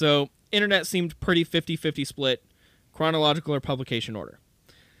 So, internet seemed pretty 50-50 split, chronological or publication order.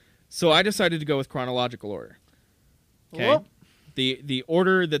 So, I decided to go with chronological order. Okay? Whoop. The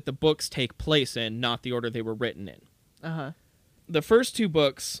order that the books take place in, not the order they were written in. Uh-huh. The first 2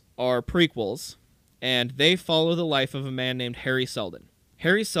 books are prequels, and they follow the life of a man named Harry Seldon.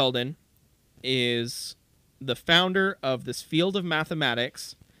 Harry Seldon is the founder of this field of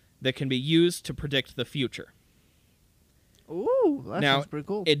mathematics that can be used to predict the future. Ooh, that sounds pretty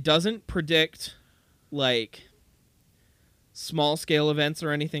cool. It doesn't predict, like, small-scale events or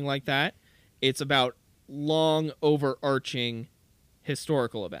anything like that. It's about long, overarching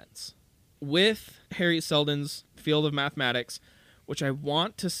historical events. With Harry Seldon's field of mathematics, which I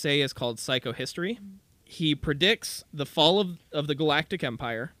want to say is called psychohistory, he predicts the fall of the Galactic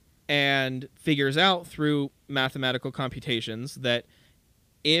Empire and figures out through mathematical computations that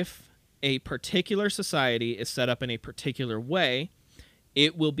if a particular society is set up in a particular way,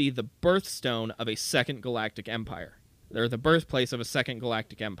 it will be the birthstone of a second galactic empire. They're the birthplace of a second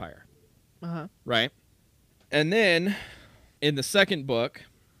galactic empire. Uh-huh. Right? And then, in the second book,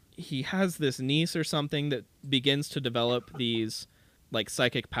 he has this niece or something that begins to develop these, like,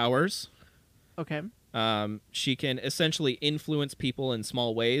 psychic powers. Okay. She can essentially influence people in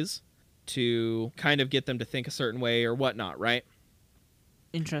small ways to kind of get them to think a certain way or whatnot, right?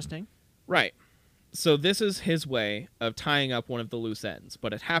 Interesting. Right. So this is his way of tying up one of the loose ends,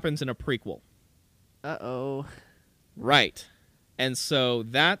 but it happens in a prequel. Uh-oh. Right. And so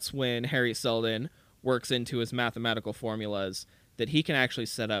that's when Harry Seldon works into his mathematical formulas that he can actually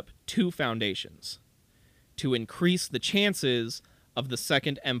set up 2 foundations to increase the chances of the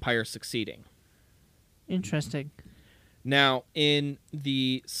Second Empire succeeding. Interesting. Now, in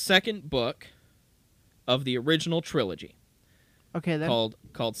the second book of the original trilogy, Okay, then.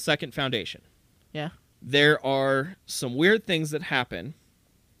 called Second Foundation, Yeah. there are some weird things that happen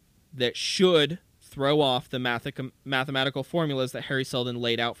that should throw off the mathematical formulas that Harry Seldon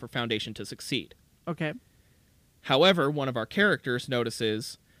laid out for Foundation to succeed. Okay. However, one of our characters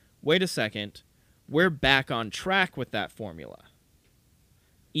notices, wait a second, we're back on track with that formula.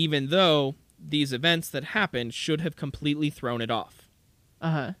 Even though these events that happened should have completely thrown it off.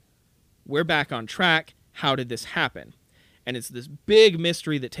 Uh-huh. We're back on track. How did this happen? And it's this big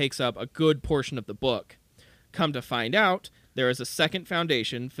mystery that takes up a good portion of the book. Come to find out, there is a second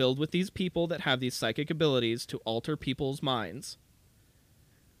foundation filled with these people that have these psychic abilities to alter people's minds.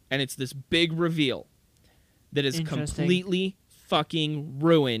 And it's this big reveal that is completely fucking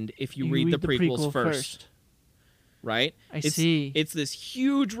ruined if you read the prequels first. Right? I see. It's this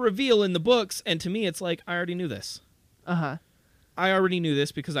huge reveal in the books, and to me it's like, I already knew this. Uh-huh. I already knew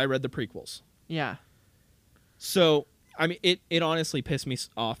this because I read the prequels. Yeah. So, I mean, it honestly pissed me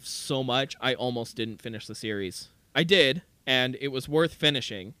off so much, I almost didn't finish the series. I did, and it was worth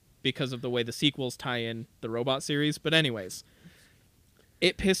finishing because of the way the sequels tie in the robot series. But anyways,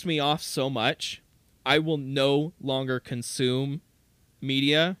 it pissed me off so much, I will no longer consume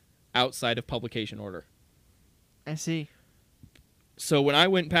media outside of publication order. I see. So when I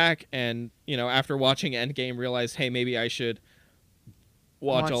went back and, after watching Endgame, realized, hey, maybe I should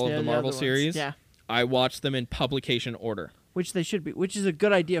watch all of the Marvel series. Yeah. I watched them in publication order. Which they should be. Which is a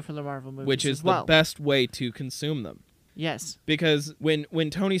good idea for the Marvel movies. Which is the best way to consume them. Yes. Because when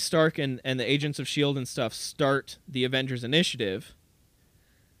Tony Stark and the Agents of S.H.I.E.L.D. and stuff start the Avengers Initiative,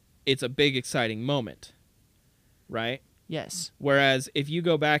 it's a big, exciting moment. Right? Yes. Whereas if you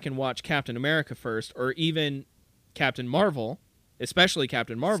go back and watch Captain America first, or even Captain Marvel, especially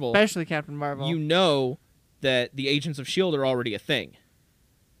Captain Marvel, you know that the Agents of S.H.I.E.L.D. are already a thing.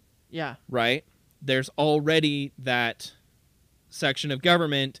 Yeah. Right? There's already that section of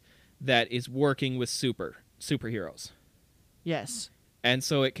government that is working with superheroes. Yes. And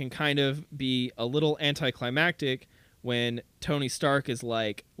so it can kind of be a little anticlimactic when Tony Stark is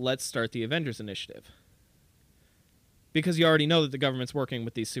like, let's start the Avengers Initiative. Because you already know that the government's working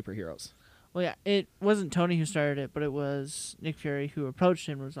with these superheroes. Well, yeah, it wasn't Tony who started it, but it was Nick Fury who approached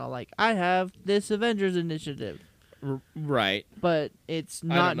him and was all like, I have this Avengers Initiative. Right. But it's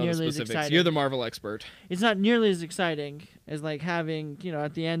not nearly as exciting. You're the Marvel expert. It's not nearly as exciting as, like, having,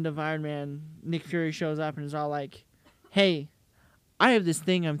 at the end of Iron Man, Nick Fury shows up and is all like, hey, I have this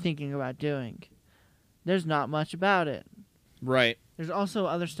thing I'm thinking about doing. There's not much about it. Right. There's also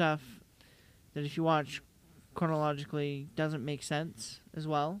other stuff that if you watch chronologically doesn't make sense as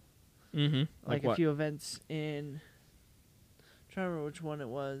well. Mm-hmm. Like what? a few events in... I'm trying to remember which one it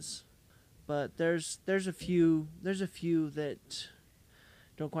was. But there's a few that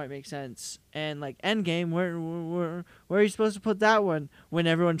don't quite make sense. And like Endgame, where are you supposed to put that one? When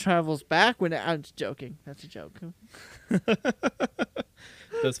everyone travels back? I'm just joking. That's a joke.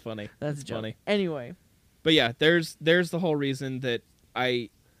 That's funny. That's a joke. Funny. Anyway. But yeah, there's the whole reason that I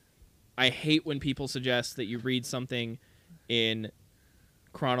hate when people suggest that you read something in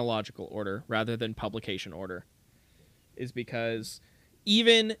chronological order rather than publication order. Is because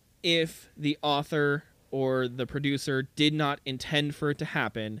even if the author or the producer did not intend for it to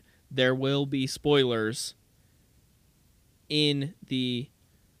happen, there will be spoilers in the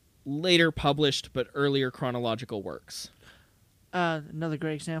later published but earlier chronological works. Another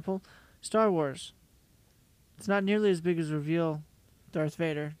great example, Star Wars. It's not nearly as big as a reveal. Darth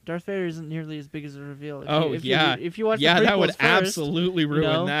Vader. Darth Vader isn't nearly as big as a reveal. If you watch the prequels that would first, absolutely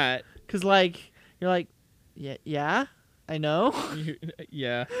ruin that. Because you're like, yeah, I know.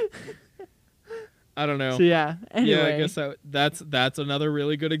 Yeah. I don't know. So yeah. Anyway. Yeah, I guess that's another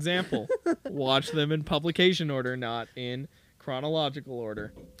really good example. Watch them in publication order, not in chronological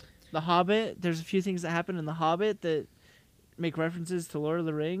order. The Hobbit. There's a few things that happen in The Hobbit that make references to Lord of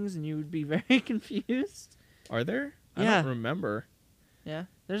the Rings, and you would be very confused. Are there? Yeah. I don't remember. Yeah,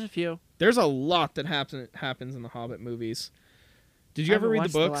 there's a few. There's a lot that happens in the Hobbit movies. Did you ever read the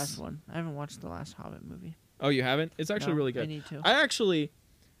books? The last one. I haven't watched the last Hobbit movie. Oh, you haven't? It's actually really good. I need to.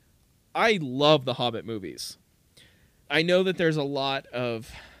 I love the Hobbit movies. I know that there's a lot of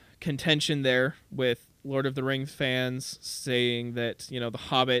contention there with Lord of the Rings fans saying that, The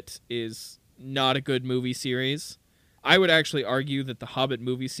Hobbit is not a good movie series. I would actually argue that the Hobbit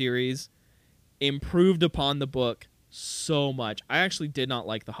movie series improved upon the book so much. I actually did not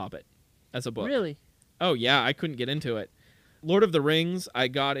like The Hobbit as a book. Really? Oh, yeah, I couldn't get into it. Lord of the Rings, I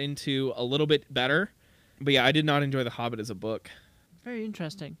got into a little bit better. But yeah, I did not enjoy The Hobbit as a book. Very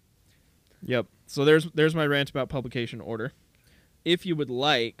interesting. Yep. So there's my rant about publication order. If you would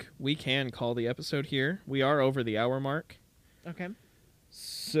like, we can call the episode here. We are over the hour mark. Okay.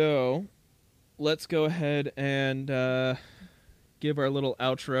 So let's go ahead and give our little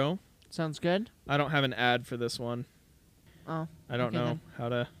outro. Sounds good. I don't have an ad for this one. Oh. I don't know then. how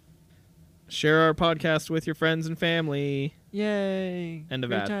to share our podcast with your friends and family. Yay. End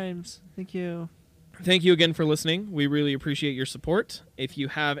of Great ad. times. Thank you. Thank you again for listening. We really appreciate your support. If you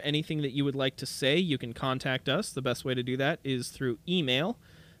have anything that you would like to say, you can contact us. The best way to do that is through email.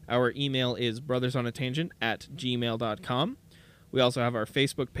 Our email is brothersonaTangent@gmail.com. We also have our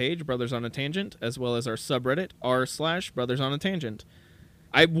Facebook page, Brothers on a Tangent, as well as our subreddit, r/BrothersOnATangent.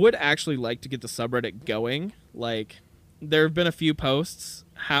 I would actually like to get the subreddit going. There have been a few posts.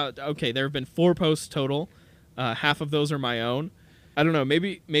 There have been 4 posts total. Half of those are my own. I don't know.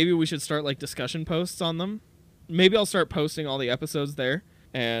 Maybe we should start discussion posts on them. Maybe I'll start posting all the episodes there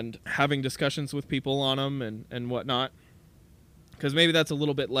and having discussions with people on them and whatnot. Because maybe that's a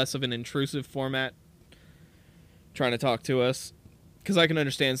little bit less of an intrusive format, trying to talk to us. Because I can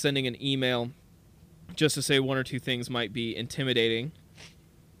understand sending an email just to say 1 or 2 things might be intimidating.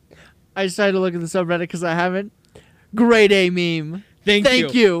 I decided to look at the subreddit because I haven't. Grade A meme. Thank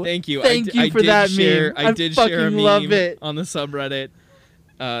you. Thank you for that meme. I did share a meme love it. on the subreddit.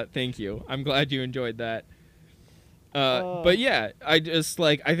 Thank you. I'm glad you enjoyed that. But yeah, I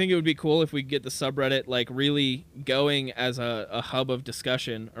think it would be cool if we get the subreddit really going as a hub of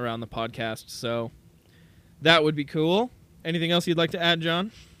discussion around the podcast. So that would be cool. Anything else you'd like to add,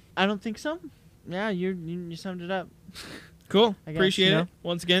 John? I don't think so. Yeah, you summed it up. Cool. I guess, Appreciate it.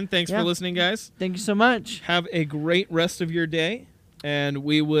 Once again, thanks for listening, guys. Thank you so much. Have a great rest of your day, and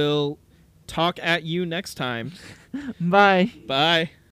we will talk at you next time. Bye. Bye.